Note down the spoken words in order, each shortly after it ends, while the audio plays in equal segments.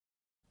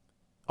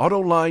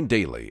AutoLine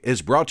Daily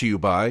is brought to you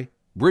by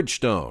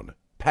Bridgestone,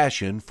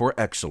 passion for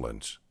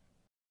excellence.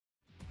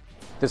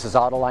 This is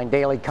AutoLine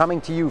Daily coming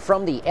to you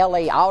from the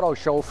LA Auto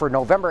Show for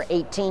November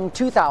 18,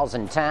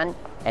 2010.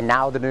 And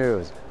now the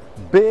news.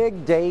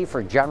 Big day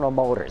for General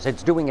Motors.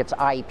 It's doing its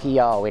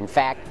IPO. In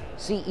fact,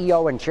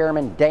 CEO and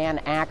Chairman Dan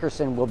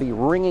Akerson will be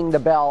ringing the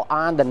bell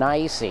on the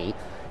NYSE.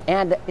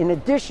 And in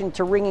addition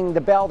to ringing the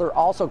bell, they're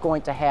also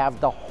going to have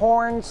the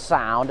horn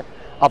sound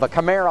of a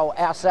Camaro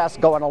SS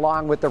going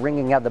along with the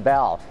ringing of the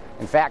bell.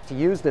 In fact, to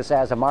use this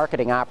as a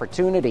marketing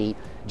opportunity,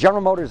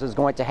 General Motors is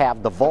going to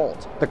have the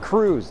Volt, the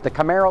Cruze, the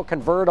Camaro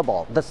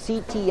convertible, the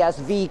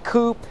CTS-V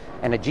Coupe,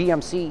 and a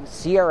GMC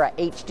Sierra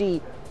HD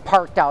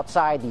parked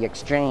outside the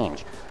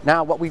exchange.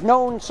 Now, what we've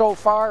known so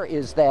far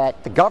is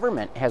that the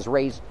government has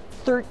raised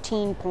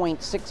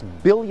 $13.6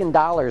 billion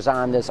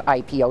on this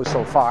IPO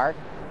so far,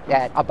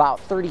 at about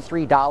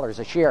 $33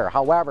 a share.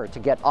 However, to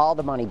get all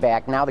the money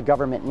back, now the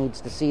government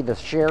needs to see the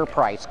share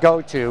price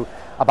go to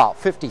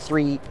about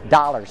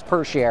 $53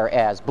 per share,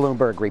 as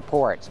Bloomberg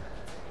reports.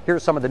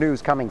 Here's some of the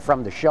news coming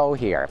from the show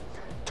here.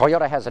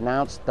 Toyota has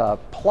announced the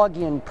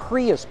plug-in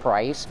Prius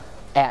price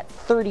at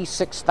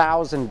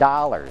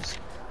 $36,000.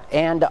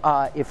 And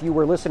if you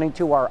were listening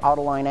to our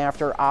Autoline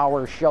After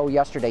Hours show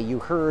yesterday, you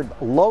heard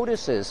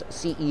Lotus's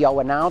CEO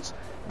announce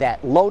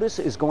that Lotus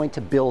is going to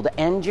build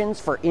engines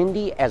for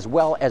Indy as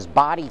well as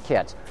body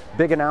kits.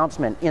 Big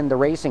announcement in the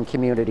racing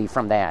community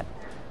from that.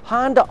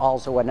 Honda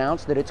also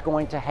announced that it's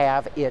going to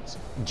have its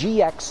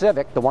GX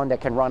Civic, the one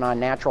that can run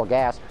on natural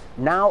gas,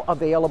 now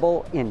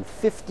available in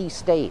 50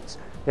 states.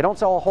 They don't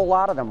sell a whole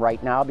lot of them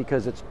right now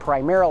because it's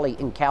primarily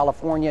in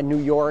California, New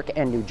York,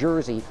 and New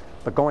Jersey,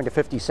 but going to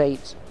 50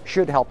 states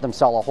should help them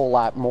sell a whole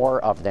lot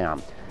more of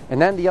them.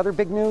 And then the other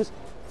big news,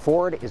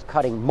 Ford is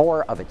cutting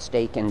more of its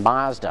stake in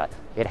Mazda.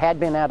 It had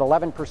been at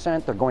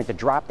 11%. They're going to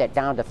drop that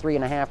down to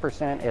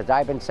 3.5%. As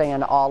I've been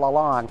saying all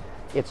along,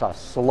 it's a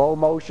slow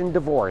motion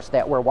divorce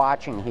that we're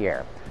watching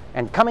here.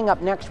 And coming up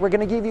next, we're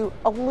going to give you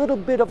a little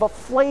bit of a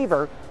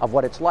flavor of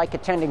what it's like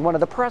attending one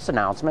of the press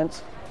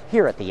announcements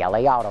here at the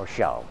LA Auto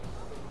Show.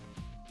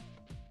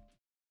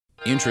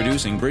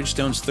 Introducing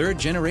Bridgestone's third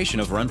generation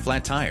of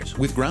run-flat tires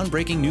with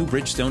groundbreaking new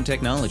Bridgestone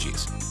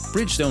technologies.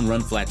 Bridgestone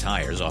run-flat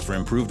tires offer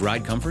improved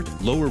ride comfort,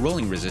 lower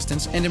rolling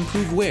resistance, and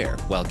improved wear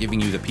while giving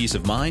you the peace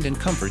of mind and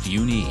comfort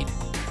you need.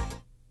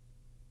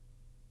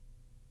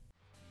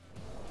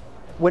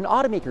 When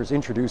automakers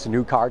introduce a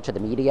new car to the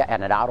media at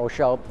an auto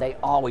show, they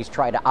always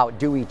try to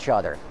outdo each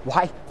other.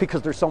 Why?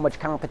 Because there's so much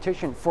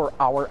competition for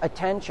our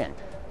attention.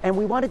 And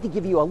we wanted to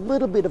give you a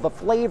little bit of a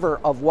flavor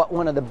of what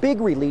one of the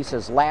big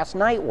releases last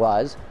night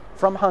was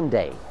from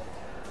Hyundai.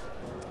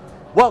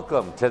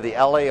 Welcome to the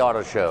LA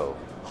Auto Show,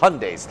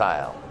 Hyundai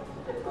style.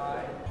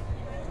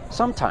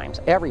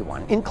 Sometimes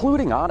everyone,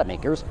 including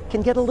automakers,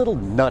 can get a little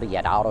nutty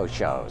at auto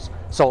shows,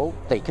 so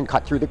they can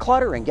cut through the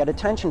clutter and get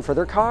attention for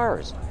their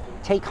cars.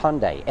 Take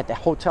Hyundai at the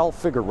Hotel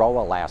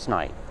Figueroa last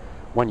night.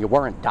 When you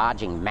weren't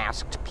dodging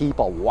masked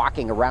people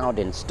walking around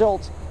in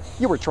stilts,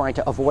 you were trying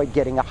to avoid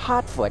getting a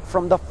hot foot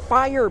from the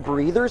fire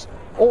breathers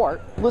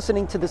or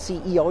listening to the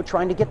CEO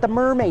trying to get the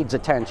mermaids'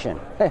 attention.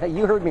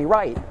 You heard me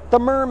right, the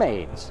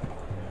mermaids.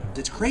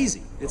 It's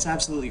crazy. It's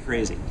absolutely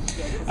crazy.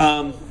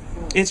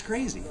 It's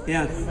crazy,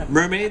 yeah.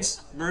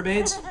 Mermaids,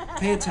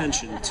 pay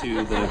attention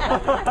to the...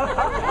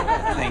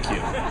 Thank you.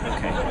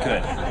 Okay,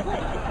 good.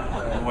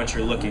 I know what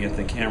you're looking at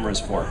the cameras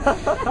for.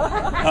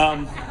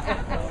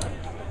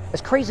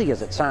 As crazy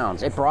as it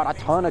sounds, it brought a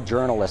ton of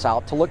journalists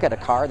out to look at a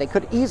car they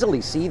could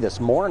easily see this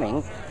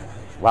morning.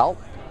 Well,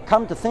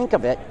 come to think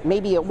of it,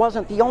 maybe it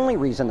wasn't the only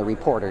reason the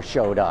reporters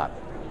showed up.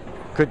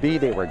 Could be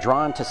they were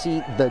drawn to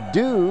see the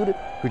dude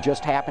who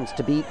just happens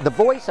to be the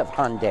voice of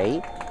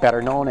Hyundai,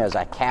 better known as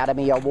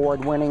Academy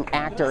Award-winning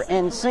actor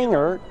and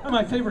singer.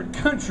 My favorite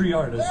country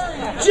artist,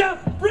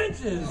 Jeff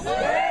Bridges!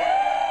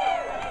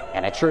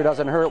 And it sure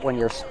doesn't hurt when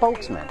your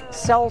spokesman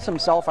sells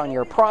himself on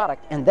your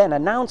product and then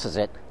announces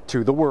it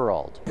to the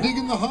world.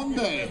 Digging the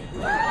Hyundai.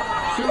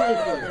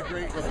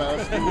 Seriously.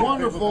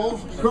 Wonderful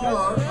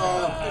car.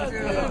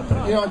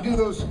 I do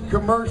those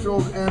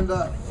commercials and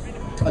I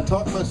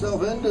talk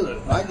myself into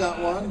it. I got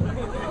one.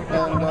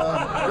 And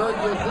very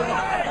good thing.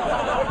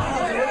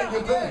 Really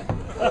good thing.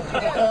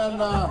 And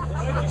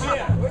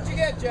what'd you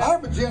get, Jeff? I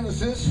have a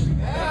Genesis.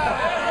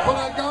 But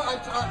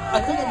I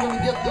think I'm going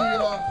to get the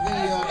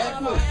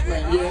Equus,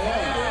 man.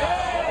 Yeah.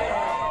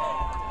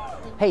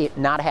 Hey,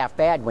 not half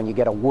bad when you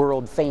get a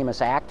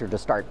world-famous actor to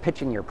start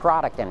pitching your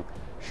product, and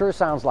sure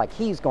sounds like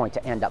he's going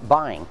to end up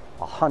buying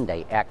a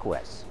Hyundai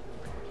Equus.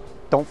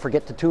 Don't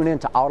forget to tune in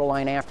to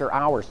Autoline After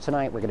Hours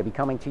tonight. We're going to be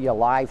coming to you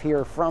live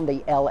here from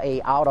the LA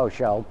Auto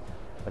Show.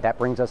 But that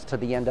brings us to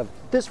the end of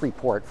this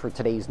report for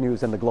today's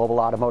news in the global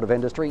automotive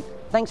industry.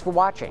 Thanks for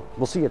watching.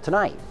 We'll see you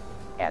tonight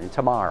and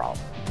tomorrow.